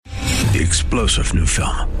The explosive new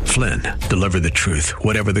film, Flynn, deliver the truth,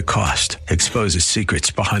 whatever the cost, exposes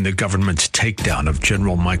secrets behind the government's takedown of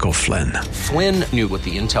General Michael Flynn. Flynn knew what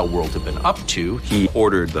the intel world had been up to. He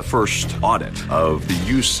ordered the first audit of the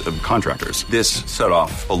use of contractors. This set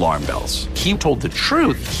off alarm bells. He told the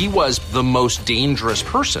truth. He was the most dangerous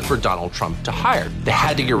person for Donald Trump to hire. They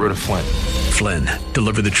had to get rid of Flynn. Flynn,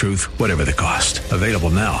 deliver the truth, whatever the cost. Available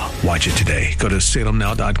now. Watch it today. Go to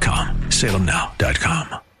salemnow.com.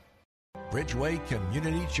 salemnow.com. Bridgeway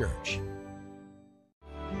Community Church.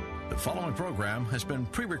 The following program has been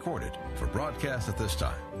pre-recorded for broadcast at this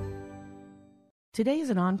time. Today is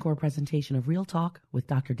an encore presentation of Real Talk with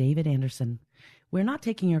Dr. David Anderson. We're not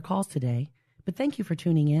taking your calls today, but thank you for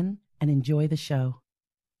tuning in and enjoy the show.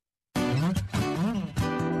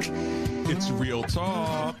 It's Real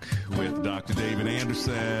Talk with Dr. David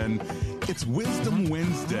Anderson. It's Wisdom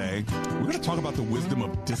Wednesday. We're going to talk about the wisdom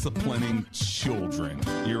of disciplining children.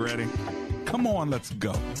 You ready? Come on, let's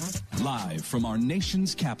go. Live from our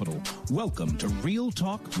nation's capital, welcome to Real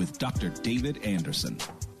Talk with Dr. David Anderson.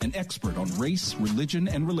 An expert on race, religion,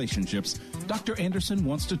 and relationships, Dr. Anderson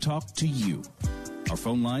wants to talk to you. Our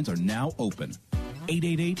phone lines are now open.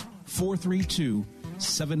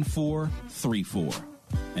 888-432-7434.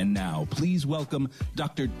 And now, please welcome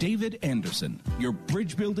Dr. David Anderson, your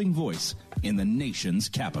bridge-building voice in the nation's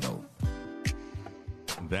capital.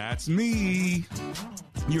 That's me,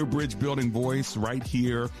 your bridge-building voice right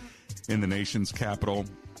here in the nation's capital.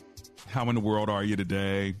 How in the world are you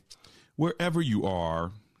today? Wherever you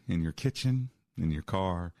are, in your kitchen, in your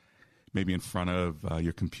car, maybe in front of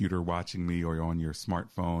your computer watching me, or on your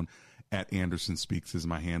smartphone, at Anderson Speaks is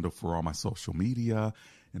my handle for all my social media.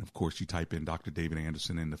 And, of course, you type in Dr. David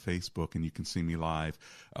Anderson into Facebook, and you can see me live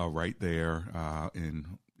right there in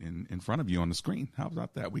front of you on the screen. How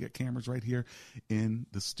about that? We got cameras right here in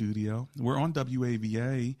the studio. We're on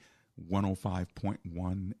WAVA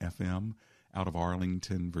 105.1 FM out of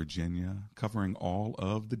Arlington, Virginia, covering all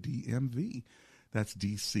of the DMV. That's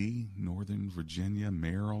D.C., Northern Virginia,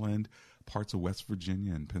 Maryland, parts of West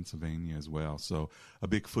Virginia and Pennsylvania as well. So a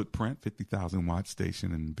big footprint, 50,000 watt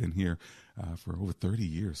station, and been here for over 30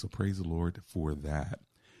 years. So praise the Lord for that.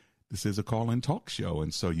 This is a call-in talk show,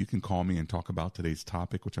 and so you can call me and talk about today's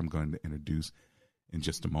topic, which I'm going to introduce in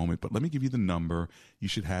just a moment. But let me give you the number. You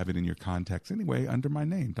should have it in your contacts anyway under my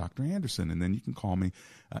name, Dr. Anderson, and then you can call me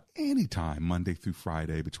anytime, Monday through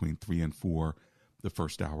Friday, between 3 and 4, the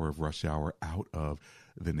first hour of rush hour out of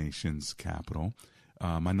the nation's capital.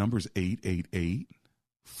 My number is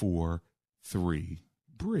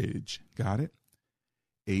 888-43-BRIDGE. Got it?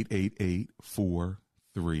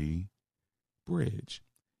 888-43-BRIDGE.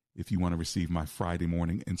 If you want to receive my Friday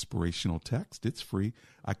morning inspirational text, it's free.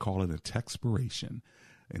 I call it a textpiration.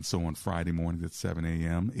 And so on Friday morning at 7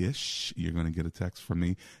 a.m.-ish, you're going to get a text from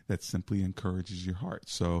me that simply encourages your heart.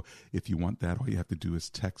 So if you want that, all you have to do is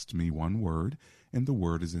text me one word, and the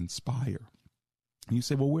word is inspire. And you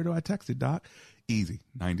say, well, where do I text it, Doc? Easy,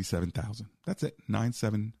 97,000. That's it,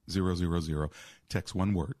 97000. Text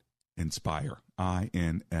one word, inspire,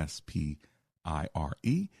 INSPIRE,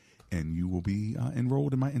 and you will be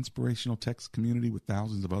enrolled in my inspirational text community with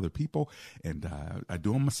thousands of other people. And I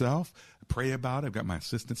do them myself, pray about it. I've got my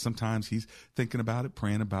assistant. Sometimes he's thinking about it,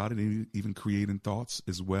 praying about it, and even creating thoughts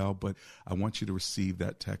as well. But I want you to receive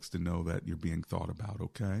that text and know that you're being thought about,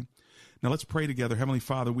 okay? Now let's pray together. Heavenly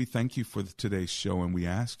Father, we thank you for today's show, and we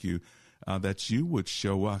ask you that you would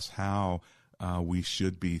show us how we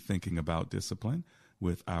should be thinking about discipline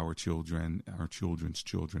with our children, our children's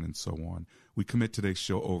children, and so on. We commit today's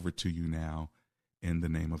show over to you now in the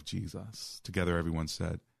name of Jesus. Together, everyone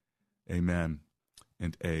said, amen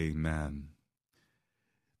and amen.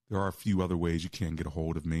 There are a few other ways you can get a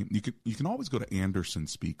hold of me. You can always go to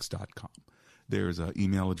andersonspeaks.com. There's an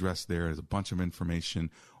email address there. There's a bunch of information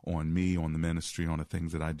on me, on the ministry, on the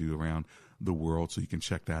things that I do around the world. So you can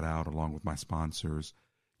check that out along with my sponsors.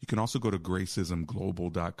 You can also go to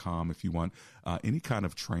gracismglobal.com if you want any kind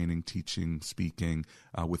of training, teaching, speaking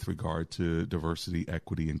with regard to diversity,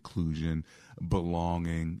 equity, inclusion,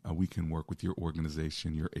 belonging. We can work with your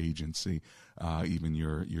organization, your agency, even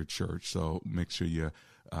your church. So make sure you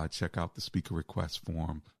check out the speaker request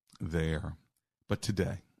form there. But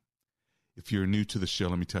today, if you're new to the show,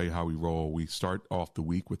 let me tell you how we roll. We start off the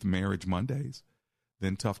week with Marriage Mondays,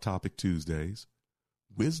 then Tough Topic Tuesdays,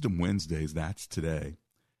 Wisdom Wednesdays, that's today,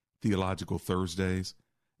 Theological Thursdays,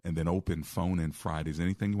 and then Open Phone-In Fridays.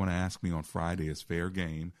 Anything you want to ask me on Friday is fair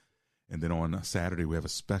game. And then on Saturday, we have a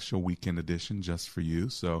special weekend edition just for you.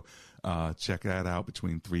 So check that out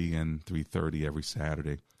between 3 and 3:30 every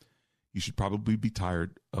Saturday. You should probably be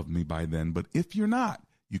tired of me by then. But if you're not,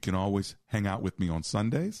 you can always hang out with me on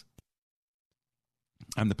Sundays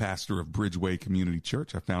I'm the pastor of Bridgeway Community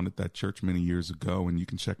Church. I founded that church many years ago, and you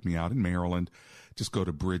can check me out in Maryland. Just go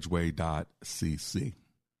to bridgeway.cc.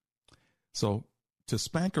 So, to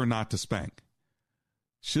spank or not to spank?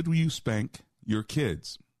 Should you spank your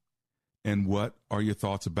kids? And what are your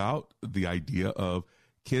thoughts about the idea of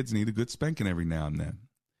kids need a good spanking every now and then?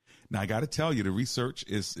 Now, I got to tell you, the research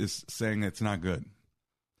is saying it's not good.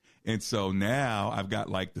 And so now I've got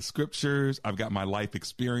like the scriptures, I've got my life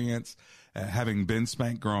experience, having been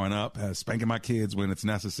spanked growing up, spanking my kids when it's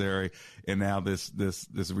necessary. And now this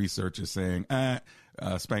research is saying,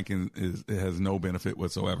 spanking has no benefit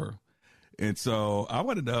whatsoever. And so I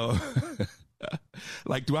want to know,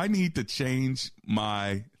 like, do I need to change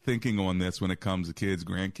my thinking on this when it comes to kids,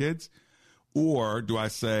 grandkids? Or do I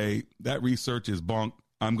say that research is bunk?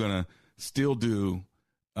 I'm going to still do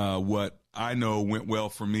what I know went well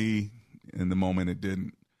for me in the moment it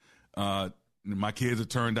didn't. My kids have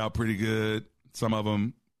turned out pretty good. Some of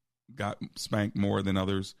them got spanked more than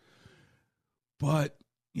others. But,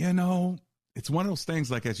 you know, it's one of those things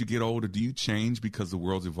like as you get older, do you change because the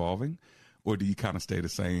world's evolving? Or do you kind of stay the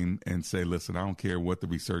same and say, listen, I don't care what the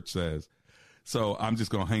research says. So I'm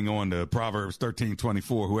just going to hang on to Proverbs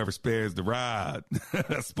 13:24. Whoever spares the rod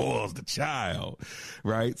spoils the child,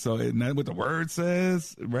 right? So isn't that what the word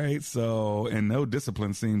says, right? So, and no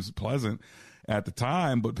discipline seems pleasant at the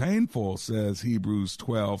time, but painful, says Hebrews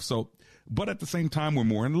 12. So, but at the same time, we're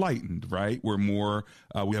more enlightened, right? We're more,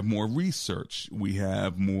 we have more research. We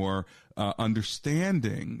have more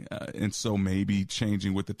understanding. And so maybe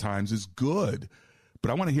changing with the times is good.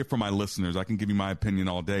 But I want to hear from my listeners. I can give you my opinion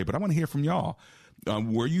all day, but I want to hear from y'all.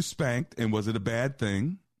 Were you spanked and was it a bad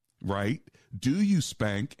thing, right? Do you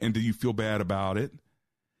spank and do you feel bad about it?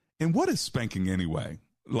 And what is spanking anyway?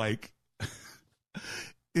 Like,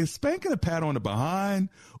 is spanking a pat on the behind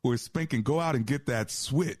or is spanking go out and get that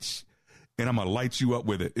switch and I'm going to light you up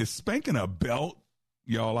with it? Is spanking a belt?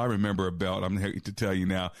 Y'all, I remember a belt. I'm here to tell you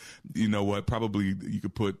now. You know what? Probably you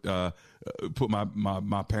could put my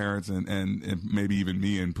parents and maybe even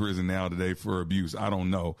me in prison now today for abuse. I don't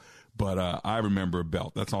know, but I remember a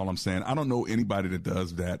belt. That's all I'm saying. I don't know anybody that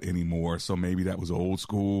does that anymore. So maybe that was old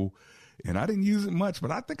school, and I didn't use it much, but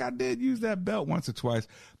I think I did use that belt once or twice.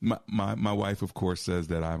 My wife, of course, says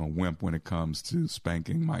that I'm a wimp when it comes to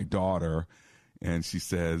spanking my daughter. And she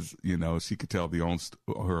says, you know, she could tell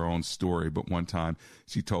her own story. But one time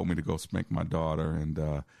she told me to go spank my daughter,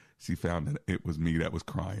 and she found that it was me that was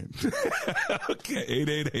crying.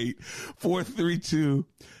 Okay,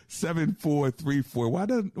 888-432-7434. Why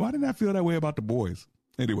didn't I feel that way about the boys?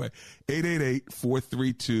 Anyway,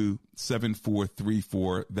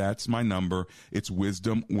 888-432-7434. That's my number. It's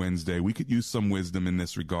Wisdom Wednesday. We could use some wisdom in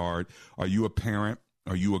this regard. Are you a parent?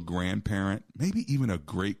 Are you a grandparent? Maybe even a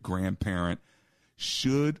great-grandparent?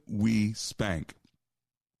 Should we spank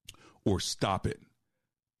or stop it?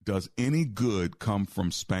 Does any good come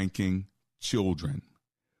from spanking children?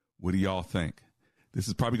 What do y'all think? This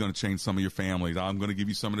is probably going to change some of your families. I'm going to give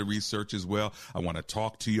you some of the research as well. I want to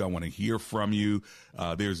talk to you. I want to hear from you.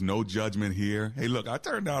 There's no judgment here. Hey, look, I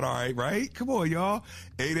turned out all right? Come on, y'all.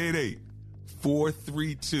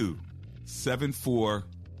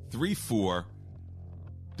 888-432-7434.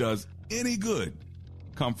 Does any good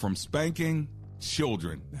come from spanking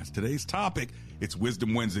children? That's today's topic. It's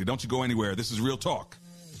Wisdom Wednesday. Don't you go anywhere. This is Real Talk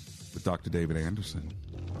with Dr. David Anderson.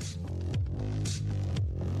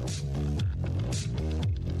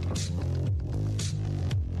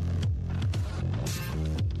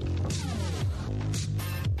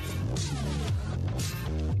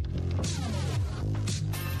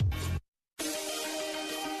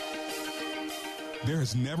 There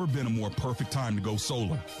has never been a more perfect time to go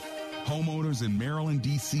solar. Homeowners in Maryland,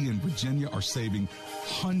 D.C., and Virginia are saving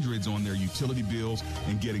hundreds on their utility bills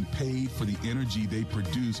and getting paid for the energy they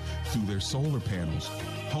produce through their solar panels.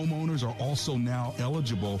 Homeowners are also now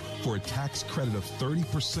eligible for a tax credit of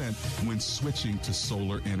 30% when switching to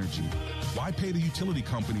solar energy. Why pay the utility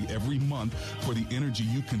company every month for the energy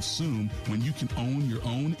you consume when you can own your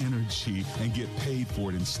own energy and get paid for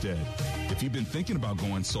it instead? If you've been thinking about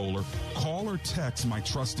going solar, call or text my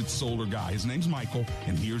trusted solar guy. His name's Michael,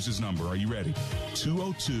 and here's his number. Are you ready?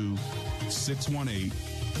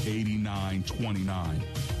 202-618-8929.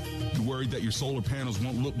 You're worried that your solar panels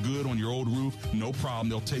won't look good on your old roof? No problem.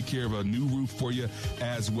 They'll take care of a new roof for you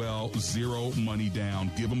as well. Zero money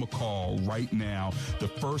down. Give them a call right now. The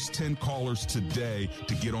first 10 callers today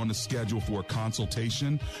to get on the schedule for a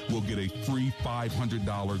consultation will get a free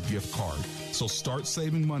 $500 gift card. So start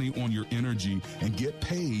saving money on your energy and get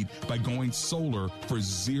paid by going solar for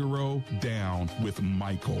zero down with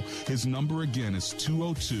Michael. His number again is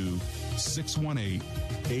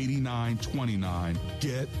 202-618-8929.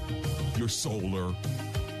 Get your solar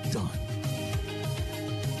done.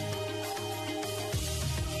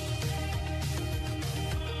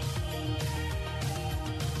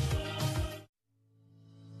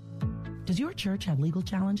 Does your church have legal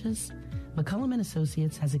challenges? McCullum &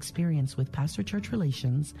 Associates has experience with pastor-church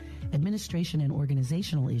relations, administration and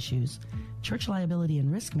organizational issues, church liability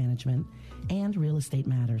and risk management, and real estate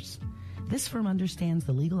matters. This firm understands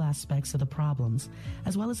the legal aspects of the problems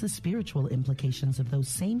as well as the spiritual implications of those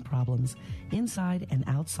same problems inside and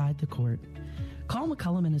outside the court. Call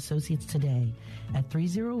McCullum & Associates today at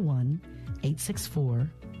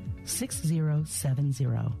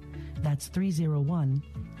 301-864-6070. That's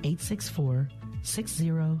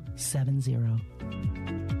 301-864-6070.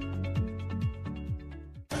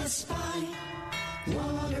 Best Buy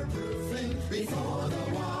waterproofing before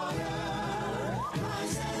the water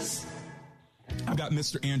rises. I've got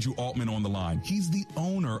Mr. Andrew Altman on the line. He's the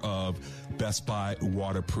owner of Best Buy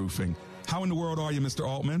Waterproofing. How in the world are you, Mr.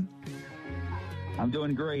 Altman? I'm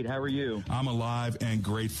doing great. How are you? I'm alive and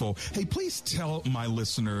grateful. Hey, please tell my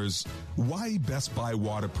listeners why Best Buy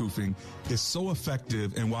Waterproofing is so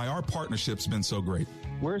effective and why our partnership's been so great.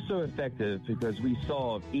 We're so effective because we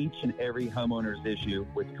solve each and every homeowner's issue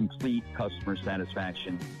with complete customer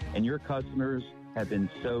satisfaction. And your customers have been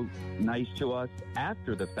so nice to us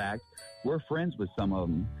after the fact. We're friends with some of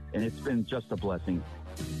them, and it's been just a blessing.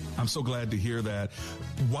 I'm so glad to hear that.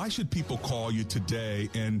 Why should people call you today?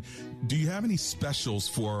 And do you have any specials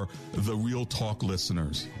for the Real Talk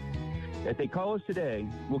listeners? If they call us today,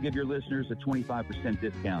 we'll give your listeners a 25%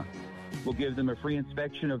 discount. We'll give them a free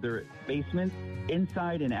inspection of their basement,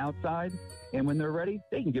 inside and outside. And when they're ready,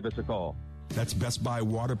 they can give us a call. That's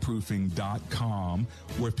bestbuywaterproofing.com.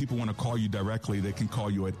 Or if people want to call you directly, they can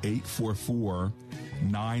call you at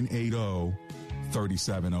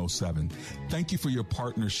 844-980-3707. Thank you for your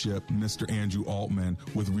partnership, Mr. Andrew Altman,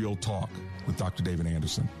 with Real Talk with Dr. David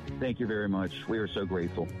Anderson. Thank you very much. We are so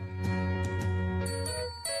grateful.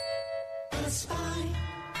 Best Buy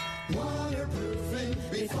waterproofing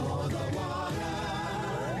before the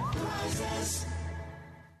water rises.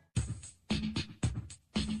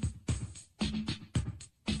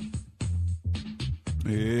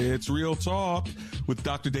 It's Real Talk with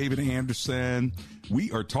Dr. David Anderson.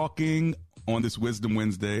 We are talking on this Wisdom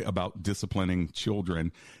Wednesday about disciplining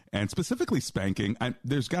children and specifically spanking.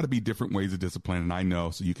 There's got to be different ways of discipline, and I know,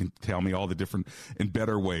 so you can tell me all the different and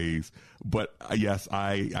better ways. But yes,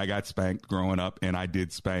 I got spanked growing up, and I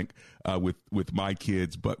did spank with my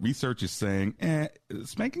kids. But research is saying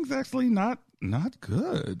spanking's actually not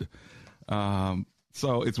good.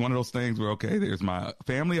 So it's one of those things where, okay, there's my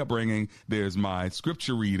family upbringing, there's my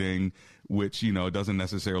scripture reading, which, doesn't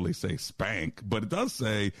necessarily say spank, but it does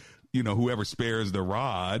say, whoever spares the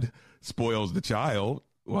rod spoils the child.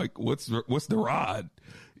 Like, what's the rod?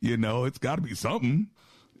 It's got to be something.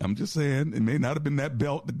 I'm just saying, it may not have been that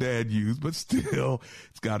belt that Dad used, but still,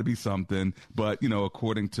 it's got to be something. But,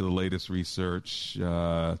 according to the latest research,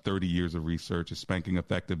 30 years of research, is spanking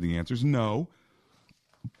effective? The answer is no.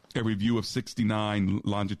 A review of 69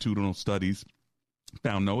 longitudinal studies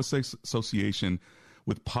found no association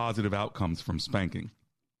with positive outcomes from spanking.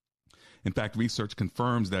 In fact, research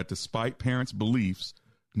confirms that despite parents' beliefs,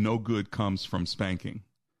 no good comes from spanking.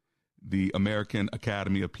 The American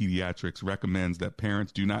Academy of Pediatrics recommends that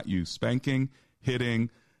parents do not use spanking, hitting,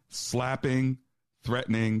 slapping,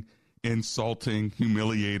 threatening, insulting,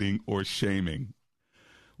 humiliating, or shaming.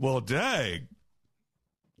 Well, dang.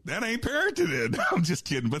 That ain't parenting. I'm just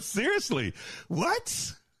kidding. But seriously,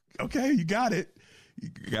 what? Okay, you got it.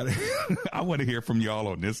 I want to hear from y'all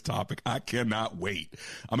on this topic. I cannot wait.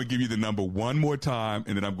 I'm going to give you the number one more time,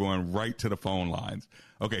 and then I'm going right to the phone lines.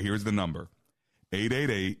 Okay, here's the number.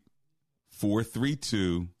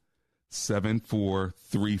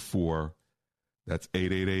 888-432-7434. That's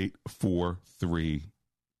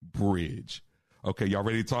 888-43-BRIDGE. Okay, y'all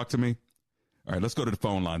ready to talk to me? All right, let's go to the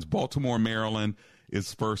phone lines. Baltimore, Maryland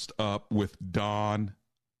is first up with Donald,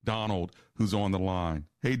 who's on the line.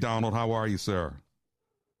 Hey, Donald, how are you, sir?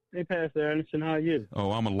 Hey, Pastor Anderson, how are you?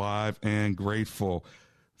 Oh, I'm alive and grateful.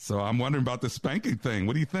 So I'm wondering about the spanking thing.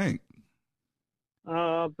 What do you think?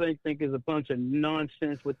 I think it's a bunch of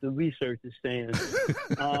nonsense what the research is saying.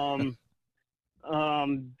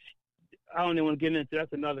 I don't even want to get into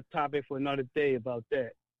that's another topic for another day about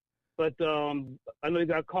that. But I know you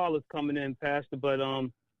got callers coming in, Pastor, but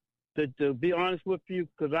to be honest with you,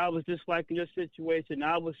 because I was just like in your situation,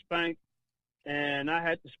 I was spanked, and I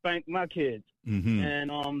had to spank my kids. Mm-hmm.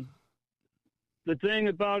 And the thing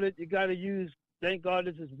about it, you got to use, thank God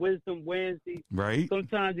this is Wisdom Wednesday. Right.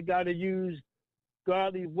 Sometimes you got to use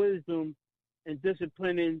godly wisdom in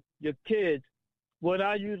disciplining your kids. What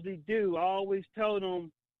I usually do, I always tell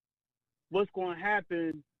them what's going to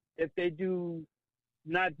happen if they do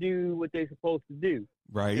not do what they're supposed to do.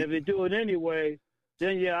 Right. And if they do it anyway,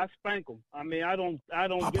 then yeah, I spank them. I mean, I don't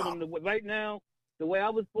give them right now. The way I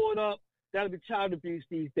was brought up, that'll be child abuse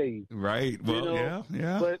these days. Right. Well,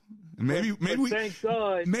 yeah. But maybe thank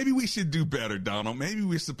God. Maybe we should do better, Donald. Maybe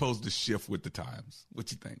we're supposed to shift with the times.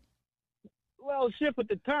 What you think? Well, shift with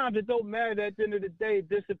the times. It don't matter. At the end of the day,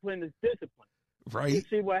 discipline is discipline. Right. You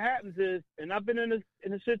see, what happens is, and I've been in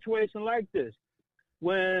a situation like this,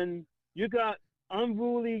 when you got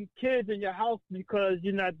unruly kids in your house because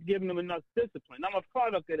you're not giving them enough discipline. I'm a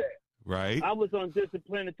product of that. Right. I was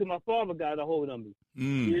undisciplined until my father got a hold of me.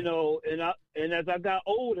 Mm. You know, and as I got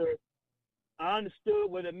older, I understood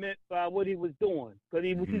what it meant by what he was doing. Because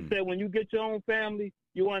he said, when you get your own family,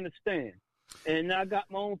 you understand. And I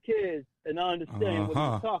got my own kids, and I understand what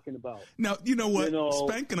he's talking about. Now, you know what?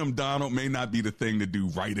 Spanking them, Donald, may not be the thing to do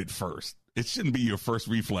right at first. It shouldn't be your first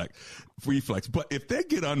reflex. But if they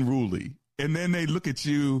get unruly and then they look at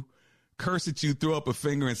you, curse at you, throw up a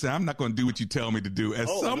finger and say, I'm not going to do what you tell me to do. At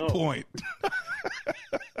some point,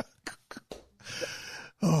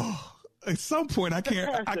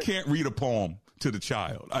 I can't read a poem to the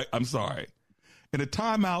child. I'm sorry. And a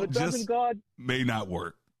timeout may not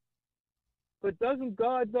work. But doesn't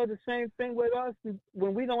God do the same thing with us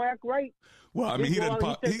when we don't act right? Well, I mean, he doesn't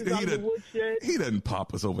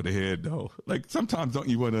pop us over the head, though. Like, sometimes don't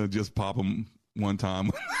you want to just pop him one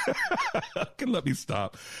time? Can let me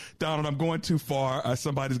stop. Donald, I'm going too far.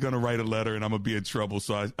 Somebody's going to write a letter, and I'm going to be in trouble,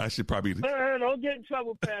 so I should probably... Don't get in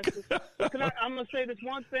trouble, Pastor. I'm going to say this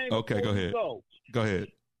one thing. Okay, go ahead. Go ahead.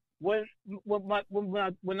 When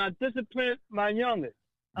I disciplined my youngest,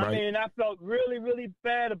 I mean, I felt really, really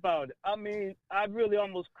bad about it. I mean, I really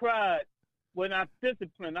almost cried when I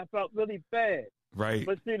disciplined. I felt really bad. Right.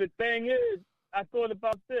 But see, the thing is, I thought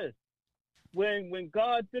about this. When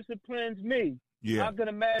God disciplines me, I can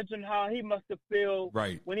imagine how he must have felt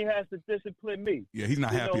when he has to discipline me. Yeah, he's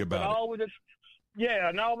not happy about it.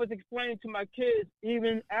 And I always explain to my kids,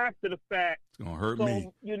 even after the fact. It's going to hurt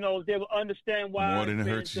me. You know, they will understand why. More than it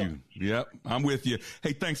hurts you. Yep, I'm with you.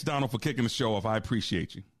 Hey, thanks, Donald, for kicking the show off. I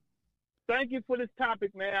appreciate you. Thank you for this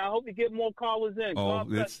topic, man. I hope you get more callers in. God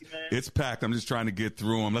bless you, man. It's packed. I'm just trying to get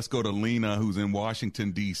through them. Let's go to Lena, who's in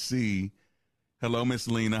Washington, D.C. Hello, Miss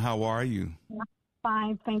Lena. How are you?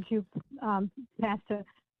 Fine. Thank you, Pastor.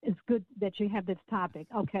 It's good that you have this topic.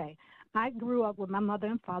 Okay. I grew up with my mother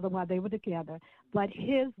and father while they were together, but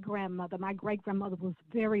his grandmother, my great-grandmother, was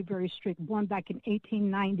very, very strict, born back in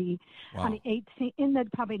 1890,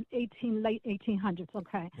 probably late 1800s,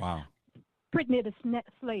 okay? Wow. Pretty near to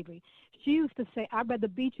slavery. She used to say, I'd rather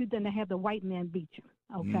beat you than to have the white man beat you,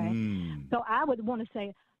 okay? So I would want to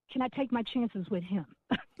say, can I take my chances with him?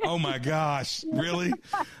 Oh, my gosh. Really?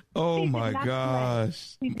 Oh, my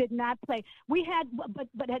gosh. He did not play. We had,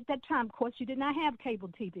 but at that time, of course, you did not have cable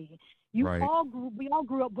TV. We all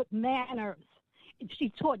grew up with manners. She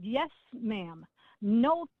taught, yes, ma'am.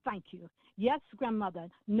 No, thank you. Yes, grandmother.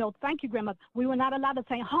 No, thank you, grandmother. We were not allowed to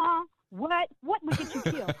say, huh? What would get you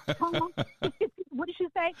killed? Huh? What did she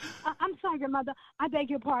say? I'm sorry, grandmother. I beg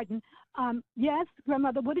your pardon. Yes,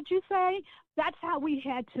 grandmother. What did you say? That's how we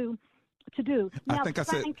had to do. Now, I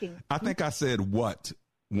think I said what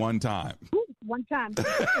one time. One time. Do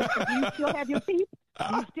you still have your teeth?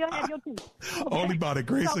 You still have your teeth. Okay? Only by the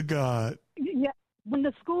grace of God. Yeah. When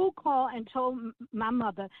the school called and told my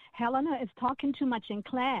mother, Helena is talking too much in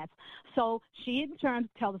class, so she in turn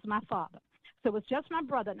tells my father. So it was just my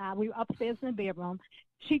brother and I. We were upstairs in the bedroom.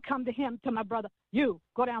 She come to my brother, you,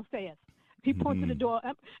 go downstairs. He pointed to the door,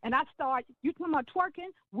 and I started, you talking about twerking?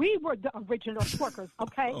 We were the original twerkers,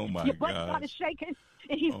 okay? Oh, my Your butt started shaking,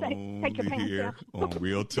 and he said, take your pants down. On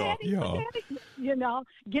Real Talk, y'all. You know,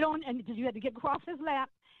 get on, and you had to get across his lap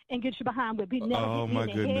and get your behind with. He never oh, hit my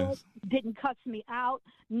me in the goodness. head, didn't cuss me out,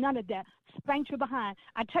 none of that. Spanked your behind.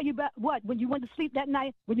 I tell you about what, when you went to sleep that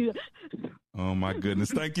night, when you... Oh, my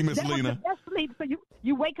goodness. Thank you, Miss Lena. Was the best sleep. So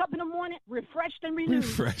you wake up in the morning refreshed and renewed.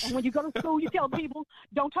 And when you go to school, you tell people,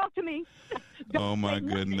 don't talk to me. Oh, my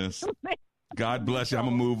goodness. God bless you. I'm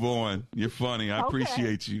going to move on. You're funny. I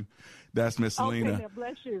appreciate you. That's Miss Lena. Okay,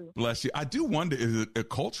 bless you. Bless you. I do wonder, is it a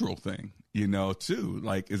cultural thing, too?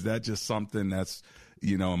 Like, is that just something that's,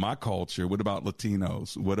 in my culture? What about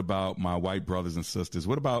Latinos? What about my white brothers and sisters?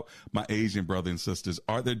 What about my Asian brothers and sisters?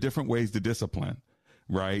 Are there different ways to discipline,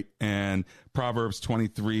 right? And Proverbs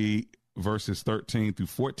 23, verses 13 through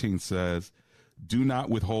 14 says, do not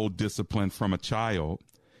withhold discipline from a child.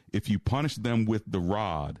 If you punish them with the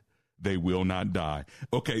rod, they will not die.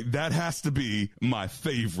 Okay, that has to be my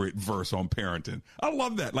favorite verse on parenting. I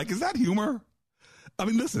love that. Like, is that humor? I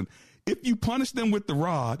mean, listen, if you punish them with the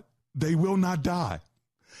rod, they will not die.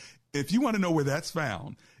 If you want to know where that's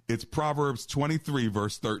found, it's Proverbs 23,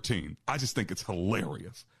 verse 13. I just think it's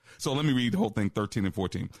hilarious. So let me read the whole thing, 13 and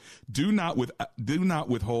 14. Do not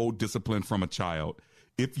withhold discipline from a child.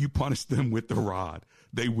 If you punish them with the rod,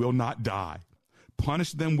 they will not die.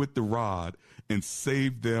 Punish them with the rod and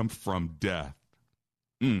save them from death.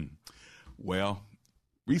 Well,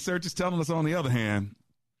 research is telling us, on the other hand,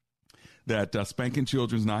 that spanking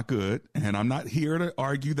children is not good. And I'm not here to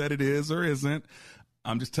argue that it is or isn't.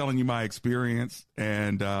 I'm just telling you my experience.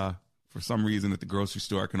 And for some reason at the grocery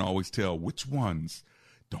store, I can always tell which ones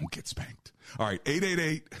don't get spanked. All right,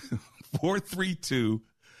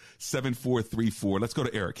 888-432-7434. Let's go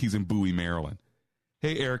to Eric. He's in Bowie, Maryland.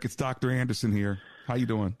 Hey, Eric, it's Dr. Anderson here. How you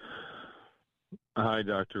doing? Hi,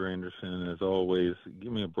 Dr. Anderson. As always,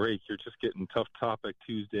 give me a break. You're just getting Tough Topic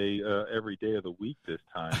Tuesday every day of the week this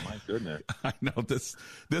time. My goodness. I know this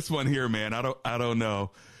one here, man. I don't know.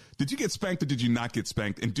 Did you get spanked or did you not get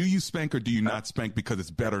spanked? And do you spank or do you not spank because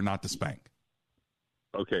it's better not to spank?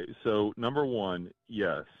 Okay, so number one,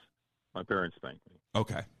 yes, my parents spanked me.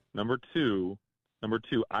 Okay. Number two,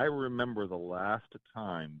 I remember the last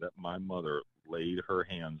time that my mother laid her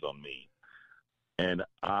hands on me, and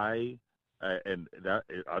I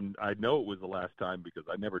know it was the last time because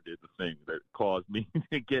I never did the thing that caused me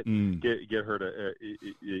to get her to.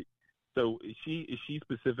 So she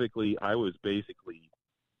specifically, I was basically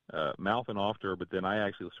mouthing off to her, but then I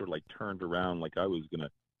actually sort of like turned around like I was gonna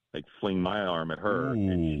like fling my arm at her,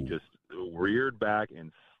 and she just reared back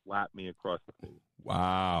and slapped me across the face.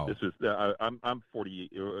 Wow. This was I'm 40,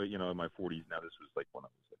 in my 40s now. This was like when I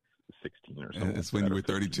was like 16 or something. It's when you were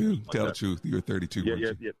 32. Tell the truth. You were 32.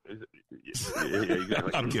 Yeah,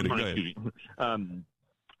 exactly. I'm kidding. Go ahead.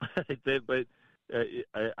 But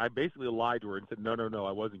I basically lied to her and said, no,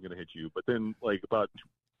 I wasn't going to hit you. But then, like about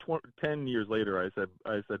 10 years later, I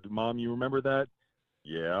said, Mom, you remember that?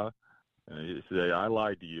 Yeah. And she said, I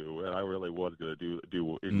lied to you, and I really was going to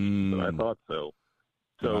do but I thought so.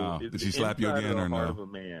 So wow. Did she slap you again or no? Of a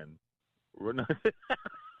man.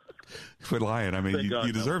 Quit lying. I mean,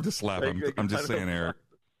 you deserve to slap him. I'm just saying, Eric.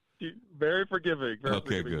 Very forgiving.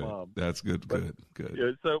 Okay, good. Mom. That's good. Good.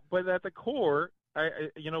 Yeah, so, but at the core,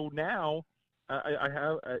 now I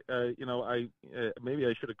have, maybe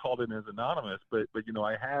I should have called it as anonymous, but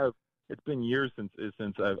I have. It's been years since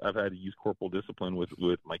I've had to use corporal discipline with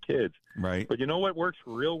my kids. Right. But you know what works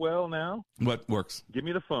real well now? What works? Give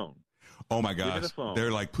me the phone. Oh my gosh.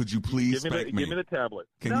 They're like, could you please spank me? Give me the tablet.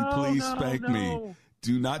 Can you please spank me?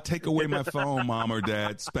 Do not take away my phone, Mom or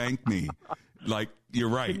Dad. Spank me. Like, you're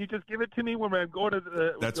right. Can you just give it to me when I'm going to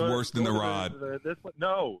the... That's worse than the rod.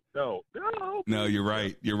 No. No, you're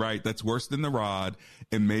right. You're right. That's worse than the rod.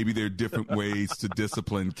 And maybe there are different ways to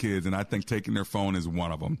discipline kids. And I think taking their phone is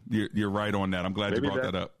one of them. You're right on that. I'm glad you brought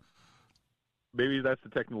that up. Maybe that's the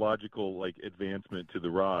technological advancement to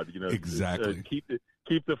the rod. Exactly.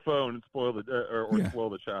 Keep the phone and spoil spoil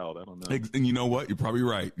the child. I don't know. And you know what? You're probably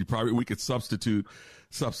right. We could substitute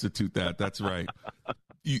that. That's right.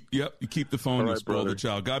 You keep the phone and spoil the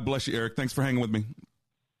child. God bless you, Eric. Thanks for hanging with me.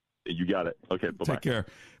 You got it. Okay, bye-bye. Take care.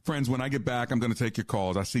 Friends, when I get back, I'm going to take your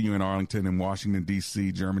calls. I see you in Arlington and Washington,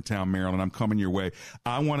 D.C., Germantown, Maryland. I'm coming your way.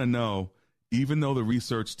 I want to know, even though the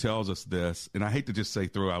research tells us this, and I hate to just say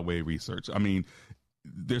throw away research. I mean,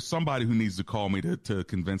 there's somebody who needs to call me to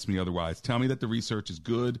convince me otherwise. Tell me that the research is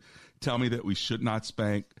good. Tell me that we should not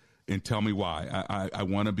spank. And tell me why. I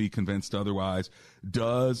want to be convinced otherwise.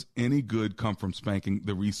 Does any good come from spanking?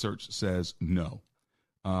 The research says no.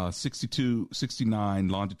 69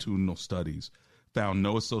 longitudinal studies found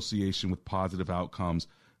no association with positive outcomes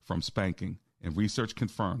from spanking. And research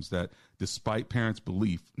confirms that despite parents'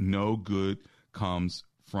 belief, no good comes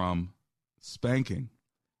from spanking.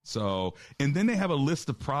 So, and then they have a list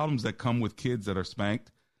of problems that come with kids that are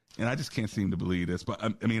spanked. And I just can't seem to believe this, but I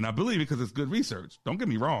mean, I believe it because it's good research. Don't get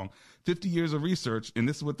me wrong. 50 years of research, and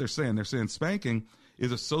this is what they're saying. They're saying spanking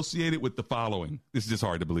is associated with the following. This is just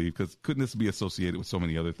hard to believe because couldn't this be associated with so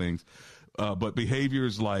many other things? But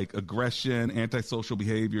behaviors like aggression, antisocial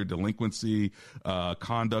behavior, delinquency,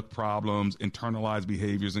 conduct problems, internalized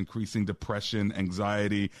behaviors, increasing depression,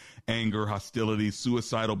 anxiety, anger, hostility,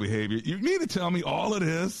 suicidal behavior. You need to tell me all of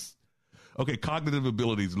this. Okay, cognitive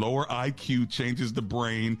abilities, lower IQ, changes the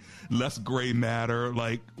brain, less gray matter.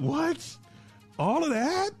 Like, what? All of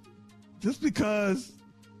that? Just because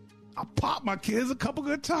I popped my kids a couple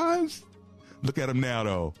good times? Look at them now,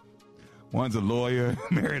 though. One's a lawyer,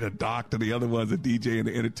 married a doctor. The other one's a DJ in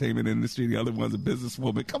the entertainment industry. The other one's a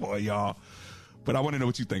businesswoman. Come on, y'all. But I want to know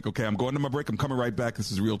what you think. Okay, I'm going to my break. I'm coming right back.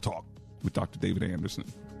 This is Real Talk with Dr. David Anderson.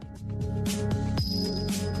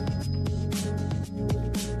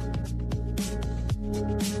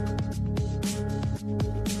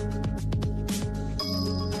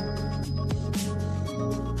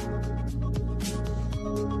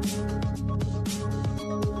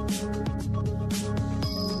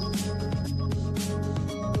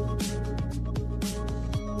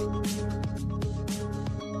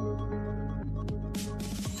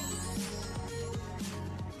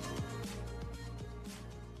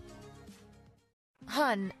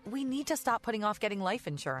 Hun, we need to stop putting off getting life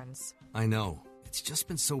insurance. I know. It's just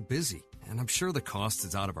been so busy, and I'm sure the cost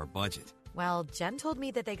is out of our budget. Well, Jen told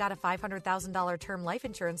me that they got a $500,000 term life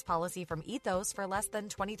insurance policy from Ethos for less than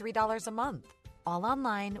 $23 a month. All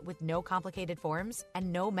online with no complicated forms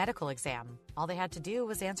and no medical exam. All they had to do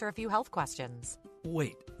was answer a few health questions.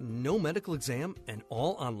 Wait, no medical exam and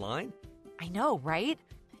all online? I know, right?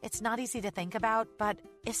 It's not easy to think about, but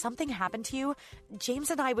if something happened to you, James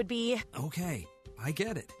and I would be... Okay, I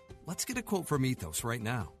get it. Let's get a quote from Ethos right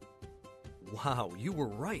now. Wow, you were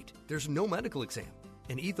right. There's no medical exam,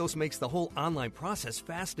 and Ethos makes the whole online process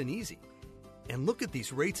fast and easy. And look at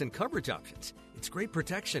these rates and coverage options. It's great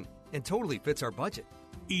protection and totally fits our budget.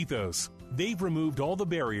 Ethos. They've removed all the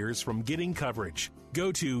barriers from getting coverage.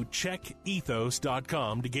 Go to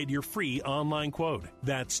checkethos.com to get your free online quote.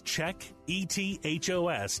 That's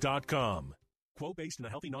checkethos.com. Quote based on a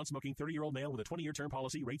healthy, non-smoking 30-year-old male with a 20-year term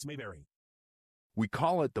policy. Rates may vary. We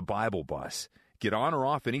call it the Bible Bus. Get on or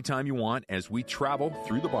off anytime you want as we travel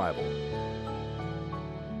through the Bible.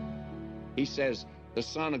 He says, the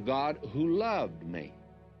Son of God who loved me,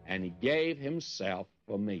 and he gave himself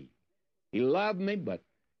for me. He loved me, but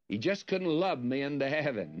he just couldn't love me into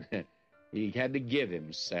heaven. He had to give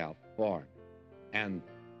himself for me. And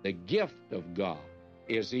the gift of God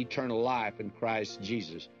is eternal life in Christ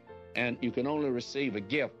Jesus. And you can only receive a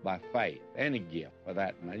gift by faith, any gift for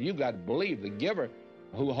that matter. You've got to believe the giver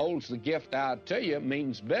who holds the gift out to you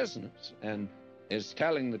means business and is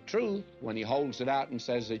telling the truth when he holds it out and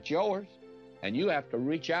says it's yours. And you have to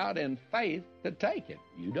reach out in faith to take it.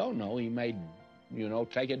 You don't know. He may,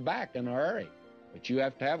 take it back in a hurry. But you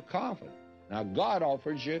have to have confidence. Now, God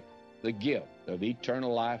offers you the gift of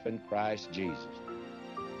eternal life in Christ Jesus.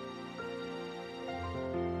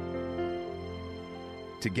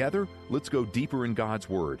 Together, let's go deeper in God's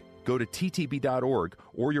Word. Go to ttb.org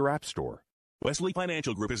or your app store. Wesley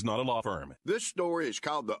Financial Group is not a law firm. This story is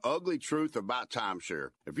called The Ugly Truth About Timeshare.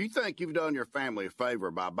 If you think you've done your family a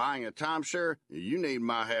favor by buying a timeshare, you need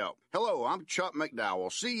my help. Hello, I'm Chuck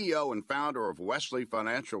McDowell, CEO and founder of Wesley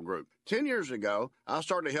Financial Group. 10 years ago, I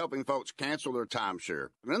started helping folks cancel their timeshare.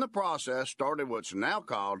 And in the process, started what's now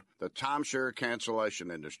called the timeshare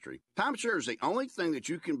cancellation industry. Timeshare is the only thing that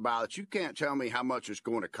you can buy that you can't tell me how much it's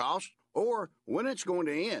going to cost or when it's going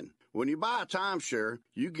to end. When you buy a timeshare,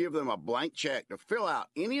 you give them a blank check to fill out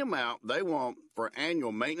any amount they want for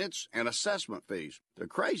annual maintenance and assessment fees. The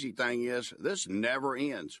crazy thing is, this never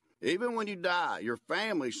ends. Even when you die, your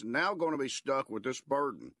family's now going to be stuck with this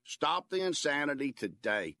burden. Stop the insanity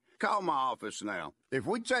today. Call my office now. If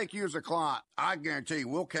we take you as a client, I guarantee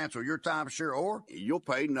we'll cancel your timeshare or you'll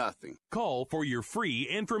pay nothing. Call for your free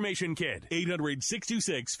information kit.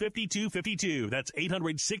 800-626-5252. That's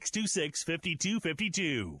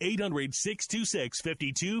 800-626-5252.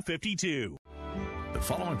 800-626-5252. The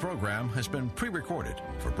following program has been pre-recorded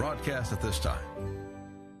for broadcast at this time.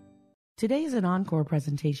 Today is an encore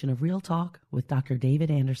presentation of Real Talk with Dr.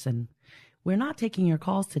 David Anderson. We're not taking your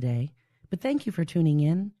calls today, but thank you for tuning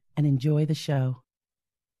in and enjoy the show.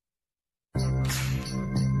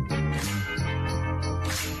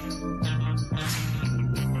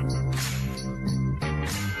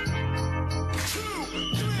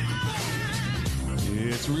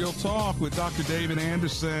 It's Real Talk with Dr. David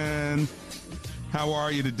Anderson. How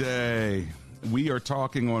are you today? We are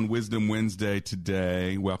talking on Wisdom Wednesday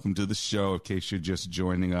today. Welcome to the show, in case you're just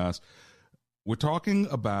joining us. We're talking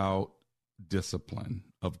about discipline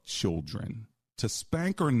of children. To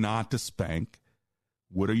spank or not to spank?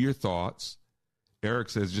 What are your thoughts? Eric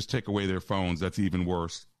says, just take away their phones. That's even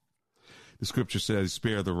worse. the scripture says,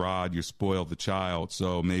 spare the rod, you spoil the child.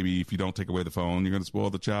 So maybe if you don't take away the phone, you're going to spoil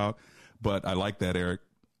the child. But I like that, Eric.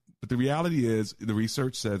 But the reality is, the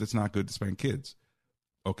research says it's not good to spank kids.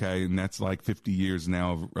 Okay, and that's like 50 years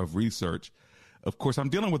now of research. Of course, I'm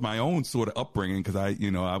dealing with my own sort of upbringing because I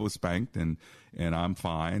was spanked and I'm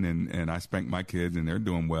fine and I spank my kids and they're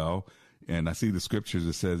doing well. And I see the scriptures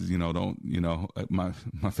that says, my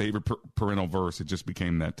favorite parental verse, it just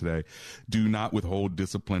became that today. Do not withhold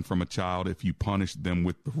discipline from a child. If you punish them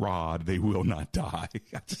with the rod, they will not die.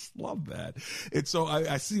 I just love that. And so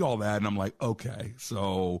I see all that and I'm like, okay,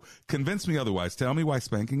 so convince me otherwise. Tell me why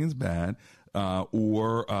spanking is bad.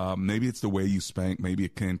 Or maybe it's the way you spank. Maybe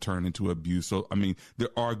it can turn into abuse. So, I mean,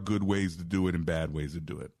 there are good ways to do it and bad ways to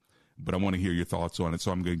do it. But I want to hear your thoughts on it.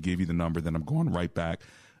 So I'm going to give you the number. Then I'm going right back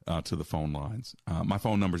to the phone lines. My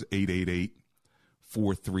phone number is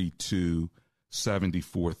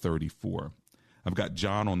 888-432-7434. I've got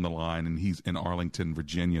John on the line, and he's in Arlington,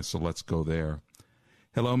 Virginia. So let's go there.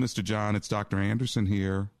 Hello, Mr. John. It's Dr. Anderson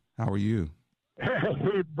here. How are you?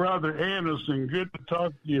 Hey, Brother Anderson, good to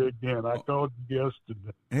talk to you again. I called you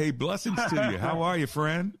yesterday. Hey, blessings to you. How are you,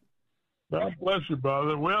 friend? God bless you,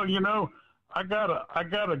 brother. Well, I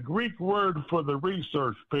got a Greek word for the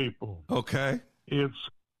research people. Okay. It's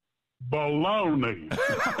baloney.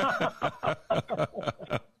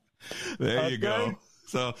 There you go.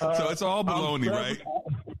 So it's all baloney, right?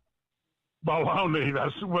 Baloney.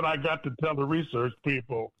 That's what I got to tell the research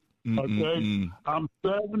people. Okay, I'm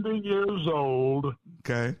 70 years old.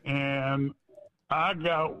 Okay, and I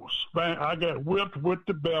got whipped with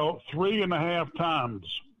the belt 3.5 times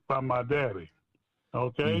by my daddy.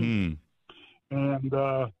 Okay, and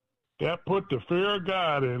that put the fear of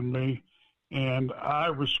God in me, and I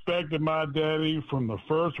respected my daddy from the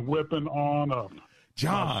first whipping on up.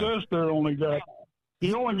 John, my sister only got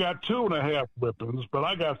 2.5 whippings, but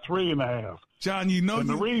I got 3.5. John,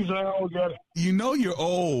 the reason I only got, you're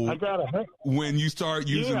old. I got when you start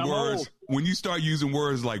using words. Old. When you start using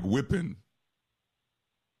words like whipping,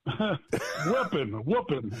 whooping.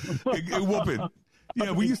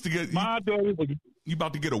 Yeah, we used to get my daddy. You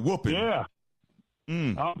about to get a whooping? Yeah.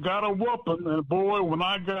 I got a whooping, and boy, when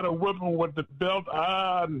I got a whooping with the belt,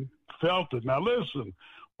 I felt it. Now listen,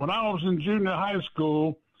 when I was in junior high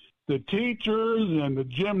school, the teachers and the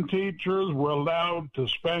gym teachers were allowed to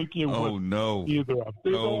spank you with either a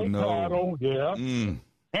big old paddle,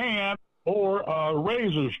 and or a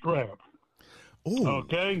razor strap. Ooh.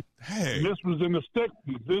 Okay? Hey. And this was in the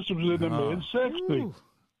 60s. This was in the mid-60s.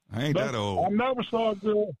 I ain't that old. I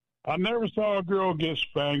never saw a girl get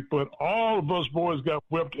spanked, but all of us boys got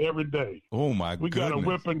whipped every day. Oh, my We goodness. got a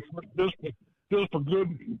whipping just for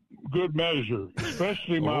good measure,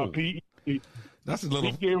 especially my PE. That's a little.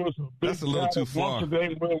 He gave us that's a little too far. Once a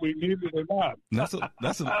day, whether we needed it or not. That's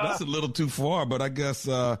a little too far. But I guess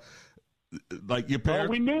like your parents.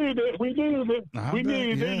 We needed it. We needed it.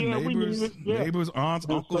 Neighbors, aunts,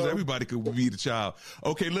 uncles, everybody could be the child.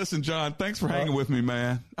 Okay, listen, John. Thanks for hanging with me,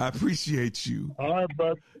 man. I appreciate you. All right,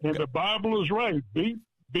 but and the Bible is right. Beat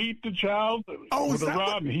the child with a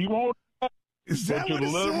rod, and he won't. Is that what it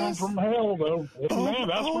deliver him from hell, though. Man,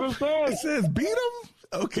 that's what it says. It says beat him.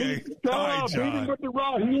 Okay. All right, John. Beat him with the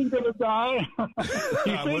rod. He ain't gonna die.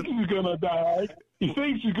 He thinks he's gonna die. He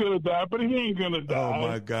thinks he's gonna die, but he ain't gonna die. Oh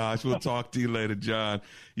my gosh. We'll talk to you later, John.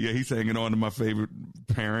 Yeah, he's hanging on to my favorite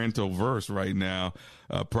parental verse right now.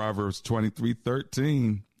 Proverbs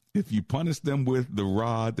 23:13. If you punish them with the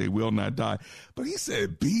rod, they will not die. But he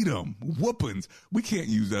said beat them, whoopings. We can't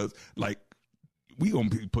use those. Like, we gonna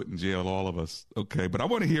be put in jail, all of us. Okay, but I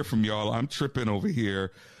want to hear from y'all. I'm tripping over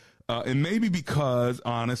here. And maybe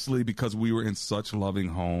honestly, because we were in such loving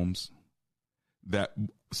homes that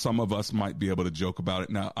some of us might be able to joke about it.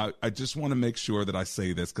 Now, I just want to make sure that I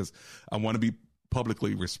say this because I want to be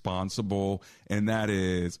publicly responsible. And that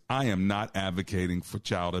is, I am not advocating for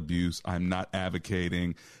child abuse. I'm not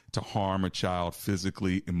advocating to harm a child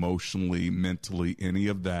physically, emotionally, mentally, any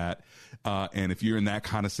of that. And if you're in that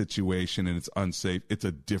kind of situation and it's unsafe, it's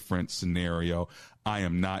a different scenario. I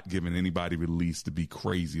am not giving anybody release to be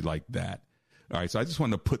crazy like that. All right. So I just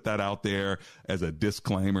wanted to put that out there as a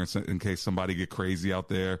disclaimer in case somebody get crazy out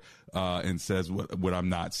there and says what I'm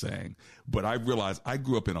not saying. But I realized I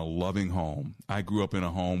grew up in a loving home. I grew up in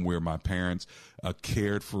a home where my parents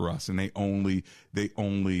cared for us, and they only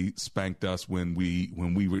spanked us when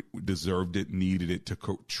we deserved it, needed it to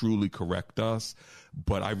truly correct us.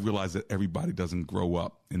 But I realized that everybody doesn't grow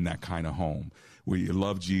up in that kind of home where you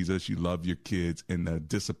love Jesus, you love your kids, and the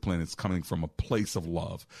discipline is coming from a place of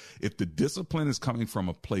love. If the discipline is coming from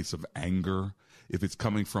a place of anger, if it's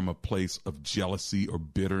coming from a place of jealousy or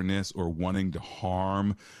bitterness or wanting to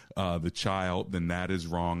harm the child, then that is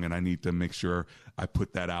wrong, and I need to make sure I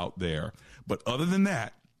put that out there. But other than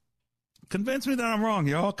that, convince me that I'm wrong,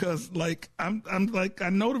 y'all, because I'm I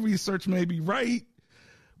know the research may be right,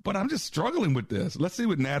 but I'm just struggling with this. Let's see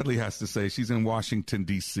what Natalie has to say. She's in Washington,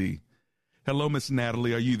 D.C. Hello, Miss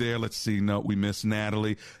Natalie. Are you there? Let's see. No, we missed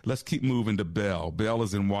Natalie. Let's keep moving to Belle. Belle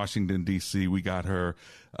is in Washington, D.C. We got her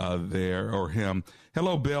there, or him.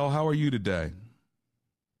 Hello, Belle. How are you today?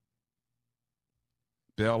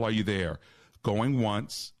 Belle, are you there? Going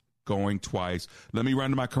once, going twice. Let me run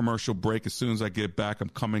to my commercial break. As soon as I get back, I'm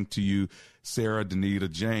coming to you. Sarah,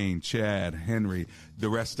 Danita, Jane, Chad, Henry, the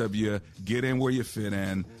rest of you, get in where you fit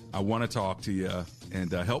in. I want to talk to you,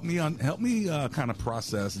 and help me kind of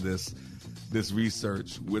process this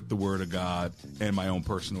research with the Word of God and my own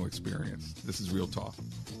personal experience. This is Real Talk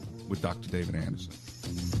with Dr. David Anderson.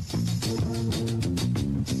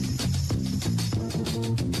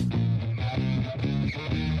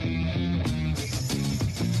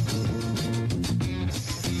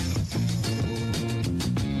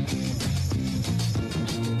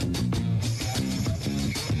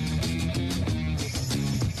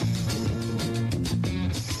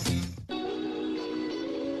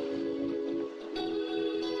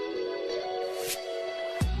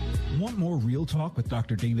 Want more Real Talk with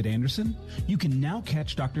Dr. David Anderson? You can now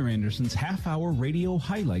catch Dr. Anderson's half-hour radio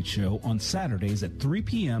highlight show on Saturdays at 3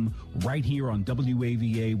 p.m. right here on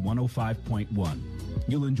WAVA 105.1.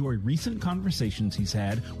 You'll enjoy recent conversations he's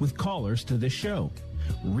had with callers to this show.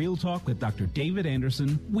 Real Talk with Dr. David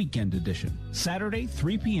Anderson, Weekend Edition, Saturday,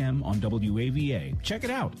 3 p.m. on WAVA. Check it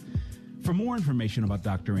out. For more information about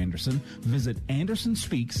Dr. Anderson, visit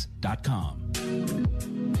AndersonSpeaks.com.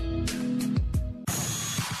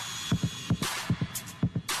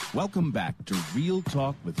 Welcome back to Real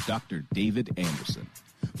Talk with Dr. David Anderson.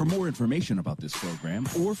 For more information about this program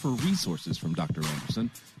or for resources from Dr.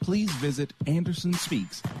 Anderson, please visit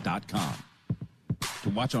AndersonSpeaks.com. To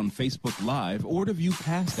watch on Facebook Live or to view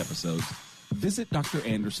past episodes, visit Dr.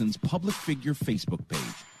 Anderson's public figure Facebook page.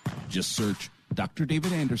 Just search Dr.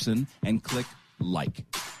 David Anderson and click like.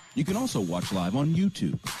 You can also watch live on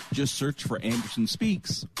YouTube. Just search for Anderson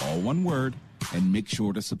Speaks, all one word, and make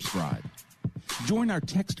sure to subscribe. Join our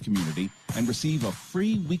text community and receive a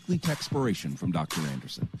free weekly textpiration from Dr.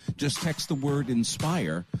 Anderson. Just text the word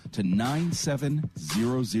INSPIRE to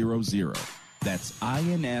 97000. That's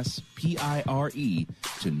INSPIRE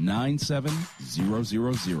to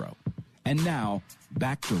 97000. And now,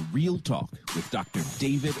 back to Real Talk with Dr.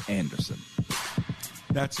 David Anderson.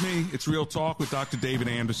 That's me. It's Real Talk with Dr. David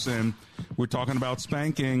Anderson. We're talking about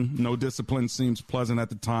spanking. No discipline seems pleasant at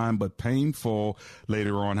the time, but painful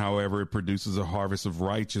later on. However, it produces a harvest of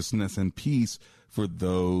righteousness and peace for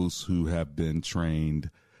those who have been trained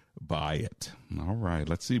by it. All right.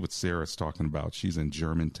 Let's see what Sarah's talking about. She's in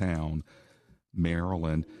Germantown,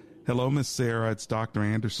 Maryland. Hello, Miss Sarah. It's Dr.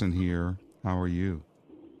 Anderson here. How are you?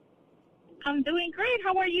 I'm doing great.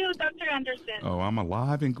 How are you, Dr. Anderson? Oh, I'm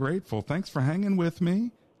alive and grateful. Thanks for hanging with me.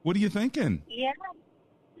 What are you thinking? Yeah.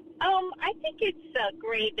 I think it's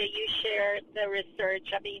great that you share the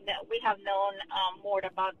research. I mean, we have known more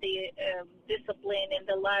about the discipline in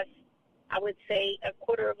the last, I would say, a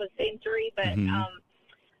quarter of a century. But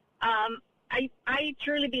I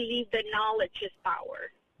truly believe that knowledge is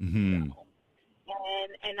power. Mm-hmm.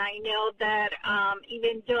 And I know that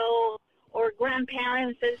even though our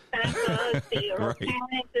grandparents spanked us, our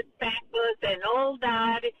parents spanked us, and all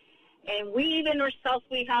that, and we even ourselves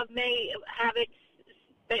we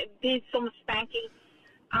did some spanking.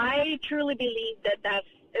 I truly believe that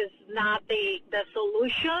is not the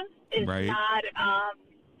solution. It's not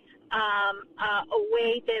a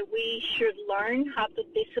way that we should learn how to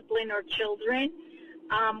discipline our children.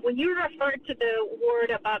 When you refer to the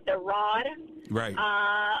word about the rod, right?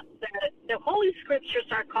 The Holy Scriptures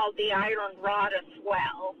are called the iron rod as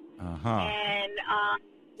well. And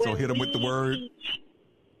so hit them with the word.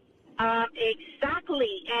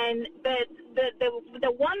 Exactly. And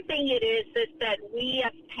the one thing it is that we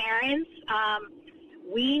as parents,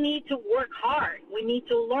 we need to work hard. We need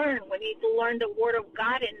to learn. We need to learn the Word of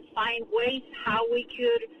God and find ways how we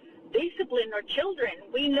could discipline our children.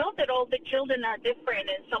 We know that all the children are different,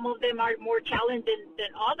 and some of them are more challenging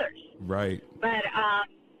than others. Right. But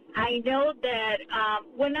I know that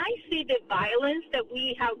when I see the violence that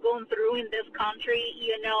we have gone through in this country,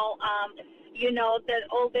 that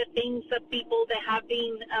all the things that people that have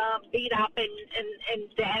been beat up and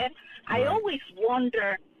dead, I always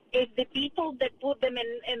wonder if the people that put them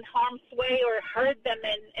in harm's way or hurt them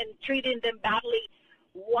and treating them badly,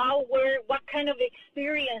 what kind of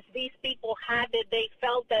experience these people had that they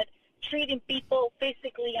felt that treating people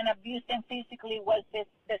physically and abusing physically was the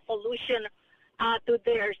solution to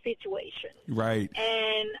their situation. Right.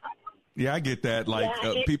 And yeah, I get that. Like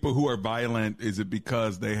people who are violent, is it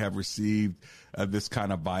because they have received this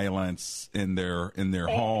kind of violence in their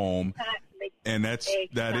home? And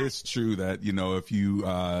that is true that, if you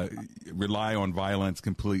rely on violence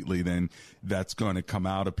completely, then that's going to come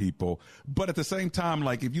out of people. But at the same time,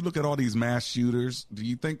 like if you look at all these mass shooters, do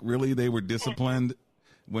you think really they were disciplined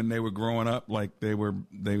when they were growing up? Like they were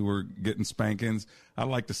getting spankings? I'd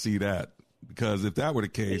like to see that, because if that were the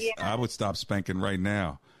case, I would stop spanking right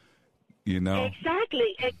now.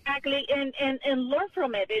 Exactly, and learn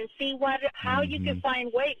from it and see how you can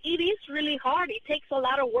find ways. It is really hard. It takes a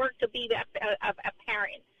lot of work to be a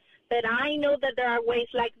parent. But I know that there are ways,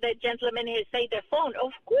 like the gentleman who say the phone.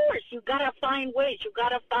 Of course, you gotta find ways. You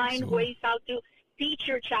gotta find ways how to teach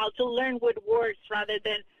your child to learn with words rather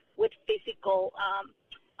than with physical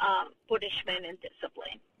punishment and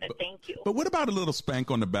discipline. But thank you. But what about a little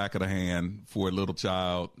spank on the back of the hand for a little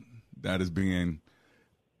child that is being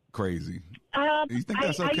crazy? You think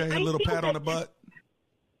that's okay? A little pat on the butt?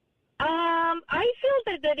 I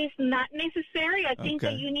feel that is not necessary. I think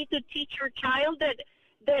that you need to teach your child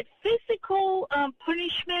that physical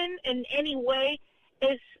punishment in any way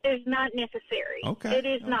is not necessary. It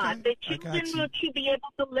is not. The children should be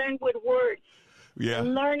able to learn with words. Yeah.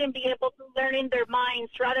 Learn and be able to learn in their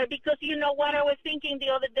minds rather, because you know what I was thinking the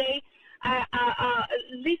other day,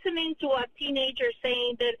 listening to a teenager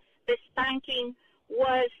saying that the spanking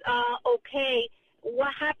was okay.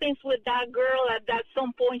 What happens with that girl at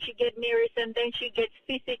some point she gets married and then she gets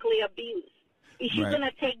physically abused? Is she going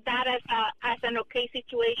to take that as an okay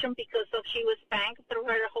situation because she was spanked through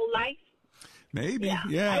her whole life? Maybe. I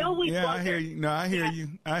hear you. No, I hear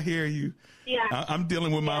you. Yeah. I'm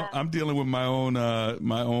dealing with my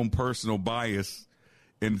own personal bias,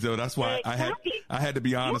 and so that's why I had to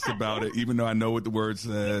be honest about it, even though I know what the word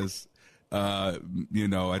says. At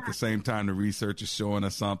the same time, the research is showing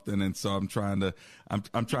us something, and so I'm trying to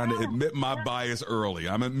admit my bias early.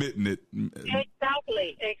 I'm admitting it.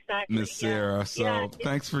 Exactly. Miss Sarah. So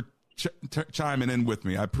thanks for chiming in with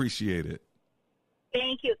me. I appreciate it.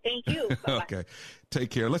 Thank you. Okay.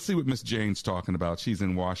 Take care. Let's see what Miss Jane's talking about. She's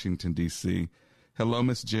in Washington, D.C. Hello,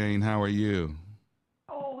 Miss Jane. How are you?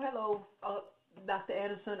 Oh, hello, Dr.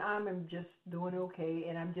 Anderson. I'm just doing okay,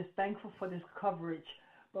 and I'm just thankful for this coverage.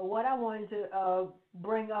 But what I wanted to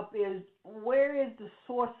bring up is, where is the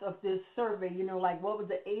source of this survey? Like what was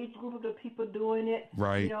the age group of the people doing it?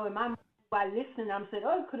 Right. In my mind, by listening, I'm saying,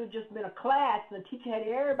 it could have just been a class, and the teacher had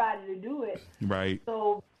everybody to do it. Right.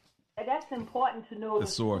 So that's important to know the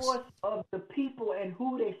source of the people and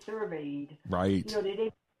who they surveyed. Right. Did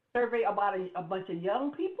they survey about a bunch of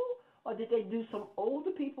young people, or did they do some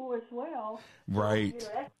older people as well? Right.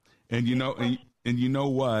 And you know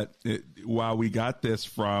what? While we got this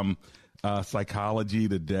from Psychology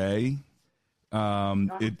Today,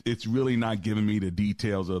 it's really not giving me the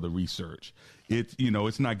details of the research.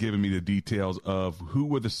 It's not giving me the details of who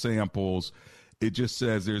were the samples. It just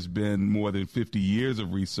says there's been more than 50 years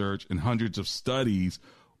of research and hundreds of studies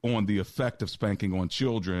on the effect of spanking on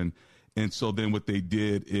children. And so then what they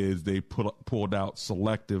did is they pulled out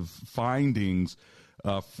selective findings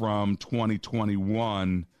from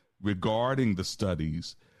 2021 regarding the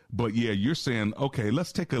studies. But yeah, you're saying, okay,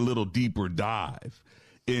 let's take a little deeper dive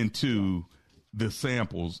into the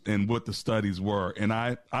samples and what the studies were. And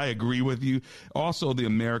I agree with you. Also, the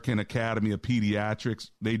American Academy of Pediatrics,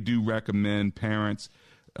 they do recommend parents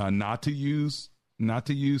not to use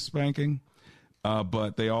spanking,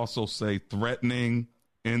 but they also say threatening,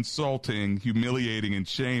 insulting, humiliating, and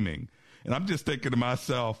shaming. And I'm just thinking to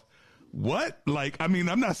myself, what? I'm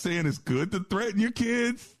not saying it's good to threaten your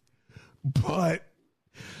kids, but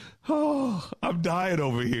I'm dying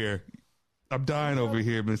over here.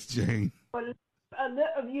 Miss Jane. But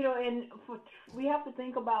we have to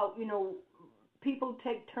think about, people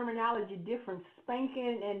take terminology different.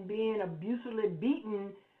 Spanking and being abusively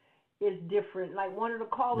beaten is different. Like one of the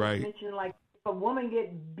callers mentioned, like a woman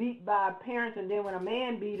get beat by parents, and then when a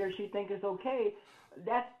man beat her, she think it's okay.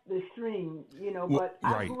 That's the extreme, But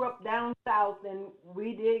I grew up down south, and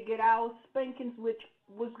we did get our spankings, which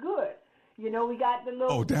was good. We got the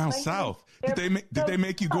little. Oh, down south. Did they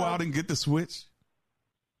make you go out and get the switch?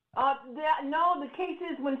 No, the case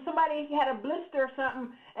is when somebody had a blister or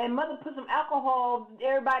something and mother put some alcohol,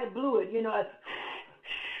 everybody blew it,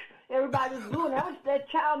 everybody was blew it. That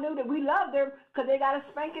child knew that we loved her because they got a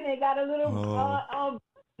spanking, they got a little blister,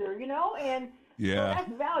 and so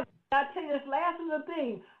that's valuable. I'll tell you this last little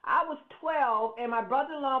thing. I was 12 and my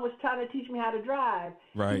brother-in-law was trying to teach me how to drive.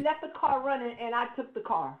 Right. He left the car running and I took the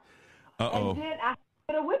car. And then I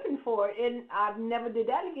got a whipping for it and I never did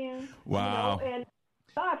that again. Wow. And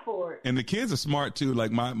God for it. And the kids are smart too.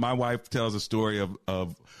 Like my wife tells a story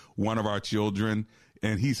of one of our children,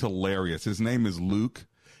 and he's hilarious. His name is Luke,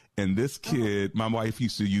 and this kid, my wife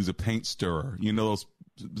used to use a paint stirrer. You know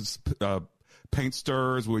those paint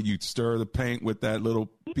stirrers where you stir the paint with that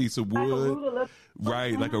little piece of wood,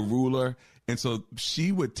 right? Like a ruler. And so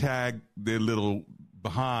she would tag their little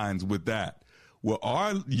behinds with that. Well,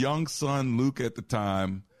 our young son Luke at the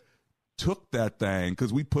time took that thing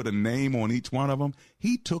because we put a name on each one of them.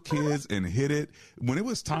 He took his and hit it. When it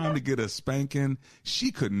was time to get a spanking,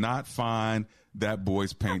 she could not find that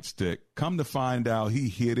boy's paint stick. Come to find out, he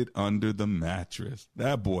hid it under the mattress.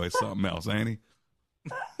 That boy is something else, ain't he?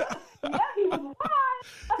 Yeah, he was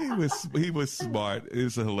wise. He was smart.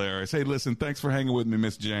 It's hilarious. Hey, listen, thanks for hanging with me,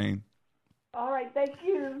 Miss Jane. All right, thank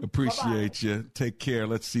you. Appreciate you. Take care.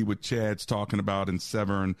 Let's see what Chad's talking about in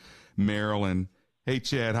Severn, Maryland. Hey,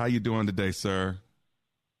 Chad, how you doing today, sir?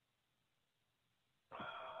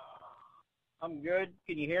 I'm good.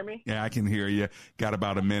 Can you hear me? Yeah, I can hear you. Got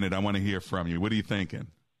about a minute. I want to hear from you. What are you thinking?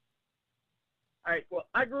 All right. Well,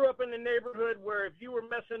 I grew up in a neighborhood where if you were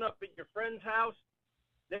messing up at your friend's house,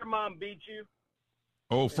 their mom beat you.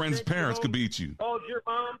 Oh, friends' parents could beat you. Called your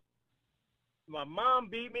mom. My mom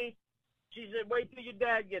beat me. She said, wait till your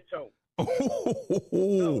dad gets home.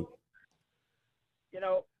 So,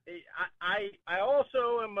 I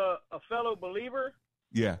also am a fellow believer.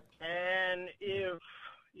 Yeah. And if,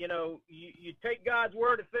 you take God's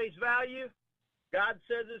word at face value, God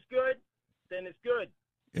says it's good, then it's good.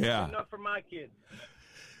 Yeah. It's enough for my kids.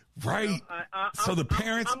 Right. So the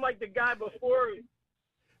parents. I'm like the guy before.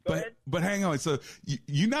 But hang on. So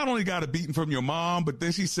you not only got a beating from your mom, but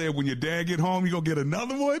then she said when your dad get home, you're going to get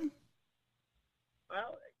another one?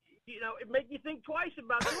 Well, it make you think twice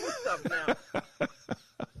about doing stuff now.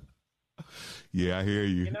 Yeah, I hear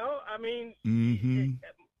you. I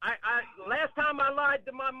last time I lied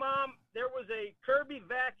to my mom, there was a Kirby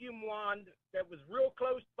vacuum wand that was real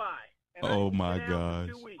close by. And oh my gosh.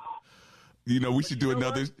 We should do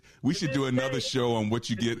another. We should do another show on what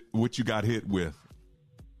you got hit with.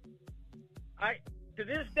 To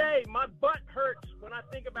this day, my butt hurts when I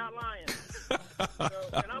think about lying.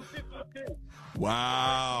 And I'm 52.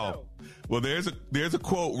 Wow. Well, there's a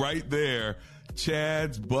quote right there.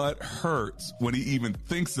 Chad's butt hurts when he even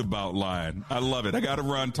thinks about lying. I love it. I got to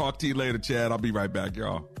run. Talk to you later, Chad. I'll be right back,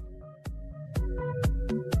 y'all.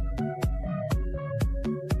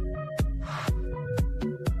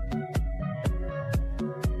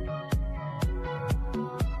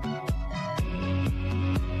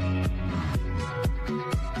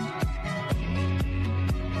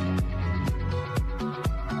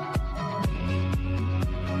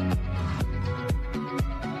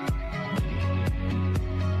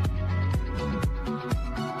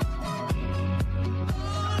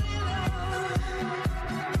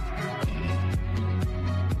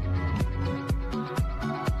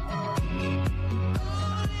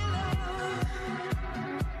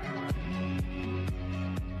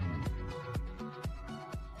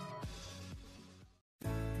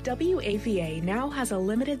 WAVA now has a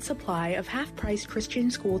limited supply of half-price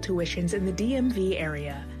Christian school tuitions in the DMV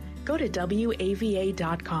area. Go to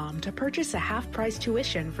WAVA.com to purchase a half-price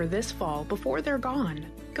tuition for this fall before they're gone.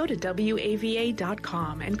 Go to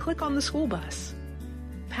WAVA.com and click on the school bus.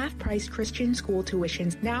 Half-price Christian school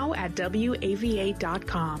tuitions now at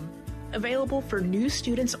WAVA.com. Available for new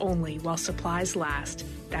students only while supplies last.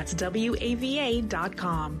 That's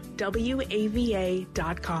WAVA.com.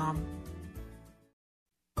 WAVA.com.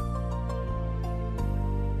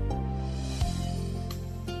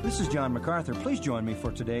 This is John MacArthur. Please join me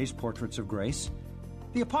for today's Portraits of Grace.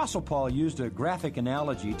 The Apostle Paul used a graphic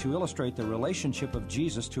analogy to illustrate the relationship of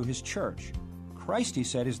Jesus to his church. Christ, he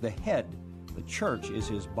said, is the head. The church is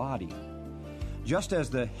his body. Just as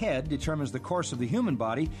the head determines the course of the human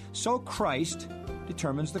body, so Christ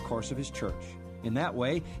determines the course of his church. In that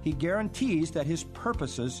way, he guarantees that his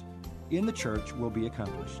purposes in the church will be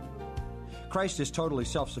accomplished. Christ is totally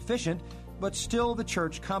self-sufficient, but still the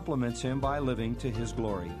church complements him by living to his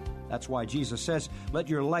glory. That's why Jesus says, "Let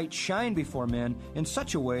your light shine before men in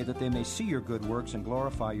such a way that they may see your good works and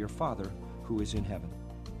glorify your Father who is in heaven."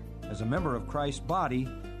 As a member of Christ's body,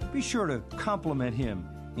 be sure to complement him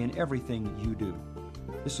in everything you do.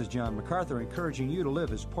 This is John MacArthur encouraging you to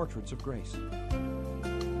live as portraits of grace.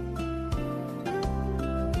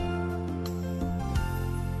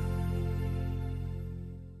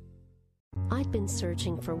 I'd been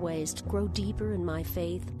searching for ways to grow deeper in my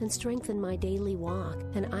faith and strengthen my daily walk,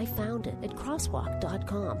 and I found it at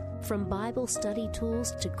crosswalk.com. From Bible study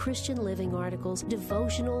tools to Christian living articles,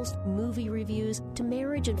 devotionals, movie reviews, to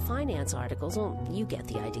marriage and finance articles, you get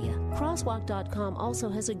the idea. Crosswalk.com also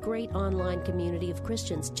has a great online community of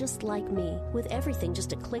Christians just like me. With everything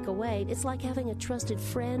just a click away, it's like having a trusted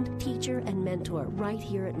friend, teacher, and mentor right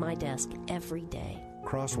here at my desk every day.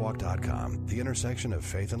 Crosswalk.com, the intersection of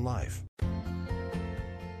faith and life.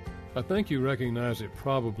 I think you recognize it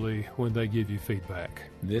probably when they give you feedback.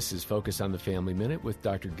 This is Focus on the Family Minute with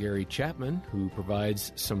Dr. Gary Chapman, who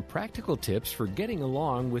provides some practical tips for getting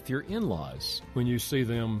along with your in-laws. When you see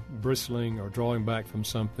them bristling or drawing back from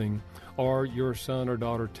something, or your son or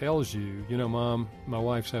daughter tells you, you know, Mom, my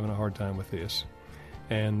wife's having a hard time with this,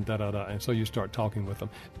 and da-da-da, and so you start talking with them.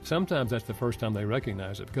 Sometimes that's the first time they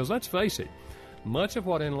recognize it, because let's face it, much of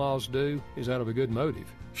what in-laws do is out of a good motive.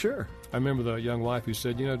 Sure. I remember the young wife who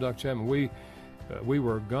said, you know, Dr. Chapman, we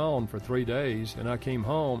were gone for 3 days, and I came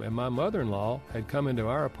home, and my mother-in-law had come into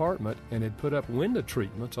our apartment and had put up window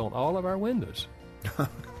treatments on all of our windows.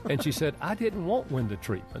 And she said, I didn't want window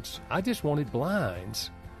treatments. I just wanted blinds.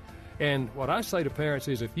 And what I say to parents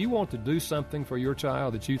is, if you want to do something for your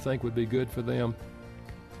child that you think would be good for them,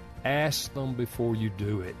 ask them before you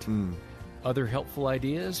do it. Other helpful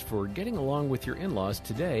ideas for getting along with your in-laws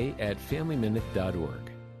today at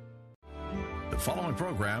FamilyMinute.org. The following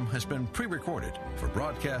program has been pre-recorded for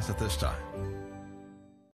broadcast at this time.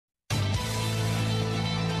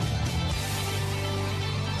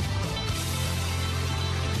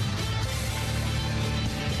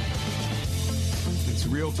 It's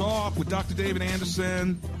Real Talk with Dr. David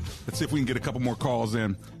Anderson. Let's see if we can get a couple more calls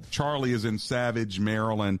in. Charlie is in Savage,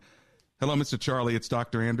 Maryland. Hello, Mr. Charlie. It's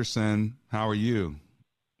Dr. Anderson. How are you?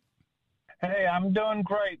 Hey, I'm doing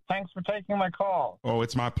great. Thanks for taking my call. Oh,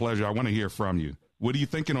 it's my pleasure. I want to hear from you. What are you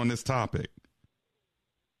thinking on this topic?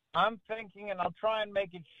 I'm thinking, and I'll try and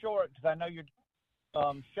make it short because I know your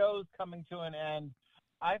show's coming to an end.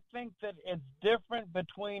 I think that it's different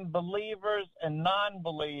between believers and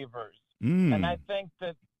non-believers. And I think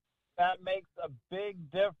that makes a big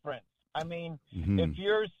difference. I mean, if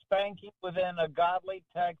you're spanking within a godly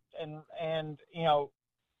text and you know,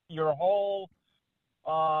 your whole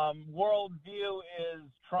worldview is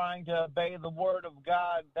trying to obey the word of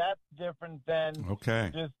God, that's different than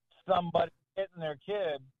just somebody hitting their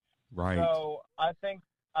kid. Right. So I think,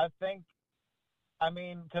 I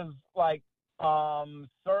mean, because like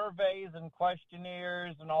surveys and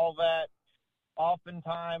questionnaires and all that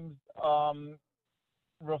oftentimes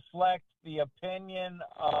reflect the opinion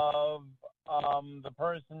of the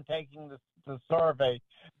person taking the survey.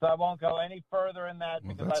 So I won't go any further in that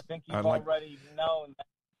because I think you've already known that.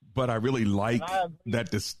 But I really like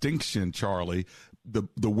that distinction, Charlie,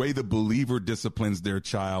 the way the believer disciplines their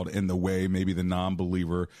child and the way maybe the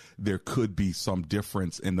non-believer, there could be some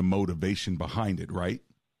difference in the motivation behind it, right?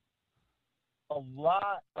 A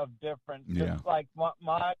lot of difference. Yeah. Just like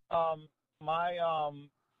my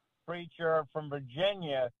preacher from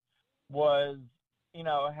Virginia was, you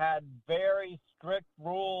know, had very strict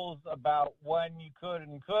rules about when you could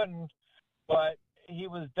and couldn't, but he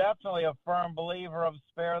was definitely a firm believer of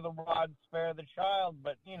spare the rod, spare the child,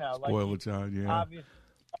 but, you know, like, spoil the child, yeah. Obviously,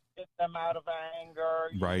 get them out of anger,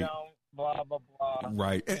 right. You don't, blah, blah, blah.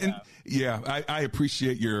 Right. And yeah, I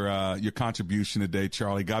appreciate your contribution today,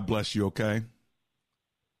 Charlie. God bless you, okay?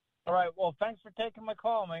 All right. Well, thanks for taking my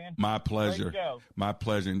call, man. My pleasure. Great show. My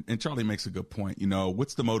pleasure. And Charlie makes a good point. You know,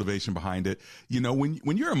 what's the motivation behind it? You know,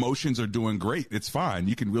 when your emotions are doing great, it's fine.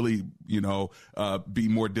 You can really, you know, be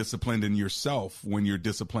more disciplined in yourself when you're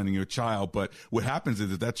disciplining your child. But what happens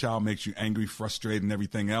is if that child makes you angry, frustrated, and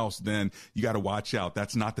everything else, then you got to watch out.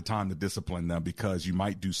 That's not the time to discipline them because you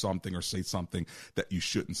might do something or say something that you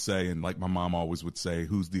shouldn't say. And like my mom always would say,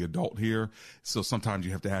 who's the adult here? So sometimes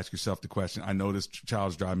you have to ask yourself the question, I know this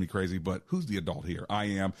child's driving me crazy, but who's the adult here? I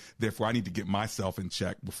am. Therefore, I need to get myself in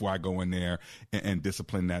check before I go in there and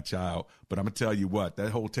discipline that child. But I'm going to tell you what,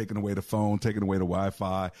 that whole taking away the phone, taking away the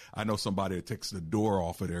Wi-Fi, I know somebody that takes the door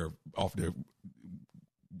off of their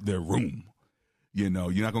room. You know,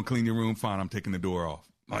 you're not going to clean your room? Fine, I'm taking the door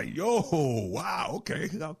off. Like, yo, wow, okay,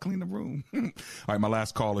 I'll clean the room. All right, my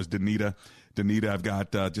last call is Danita. Danita, I've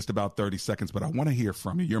got just about 30 seconds, but I want to hear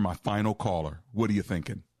from you. You're my final caller. What are you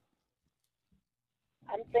thinking?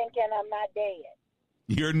 I'm thinking I'm not dead.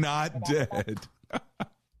 You're not dead. But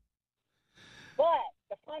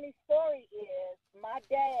the funny story is my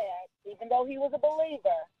dad, even though he was a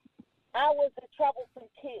believer, I was a troublesome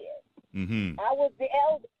kid. Mm-hmm. I was the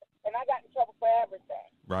eldest, and I got in trouble for everything.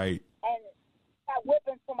 Right. And got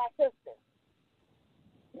whippings for my sisters.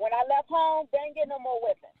 When I left home, they didn't get no more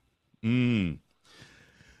whipping.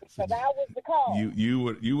 Because I was the cause.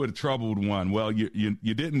 You were the troubled one. Well, you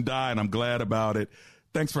didn't die, and I'm glad about it.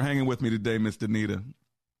 Thanks for hanging with me today, Miss Danita.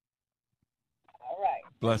 All right.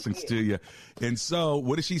 Blessings to you. And so,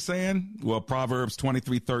 what is she saying? Well, Proverbs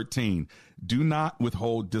 23:13. Do not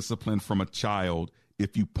withhold discipline from a child.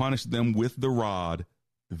 If you punish them with the rod,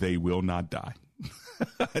 they will not die.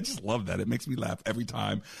 I just love that. It makes me laugh every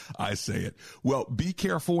time I say it. Well, be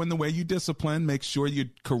careful in the way you discipline. Make sure you're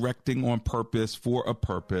correcting on purpose for a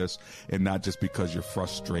purpose and not just because you're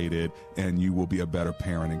frustrated, and you will be a better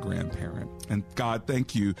parent and grandparent. And God,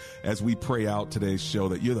 thank you as we pray out today's show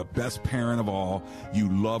that you're the best parent of all. You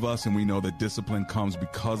love us, and we know that discipline comes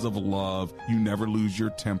because of love. You never lose your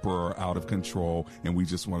temper or out of control. And we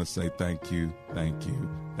just want to say thank you, thank you,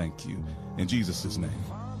 thank you. In Jesus' name,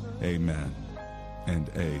 amen. And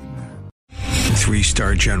amen.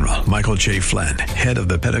 3-star General Michael J. Flynn, head of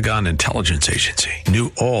the Pentagon Intelligence Agency,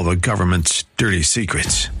 knew all the government's dirty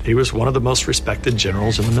secrets. He was one of the most respected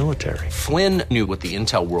generals in the military. Flynn knew what the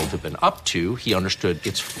intel world had been up to. He understood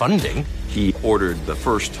its funding. He ordered the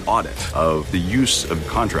first audit of the use of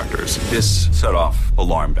contractors. This set off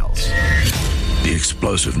alarm bells. The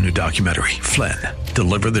explosive new documentary, Flynn,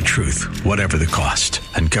 Deliver the Truth, Whatever the Cost,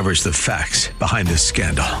 uncovers the facts behind this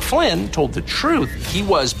scandal. Flynn told the truth. He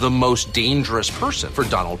was the most dangerous person for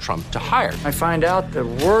Donald Trump to hire. I find out the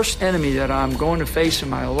worst enemy that I'm going to face in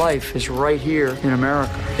my life is right here in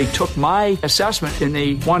America. They took my assessment and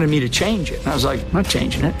they wanted me to change it. And I was like, I'm not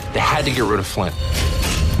changing it. They had to get rid of Flynn.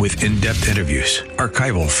 With in-depth interviews,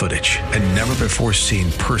 archival footage, and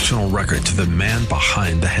never-before-seen personal records of the man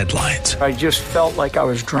behind the headlines. I just felt like I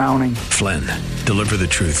was drowning. Flynn, Deliver the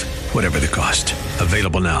Truth, Whatever the Cost.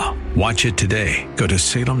 Available now. Watch it today. Go to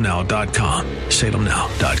salemnow.com.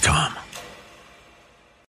 salemnow.com.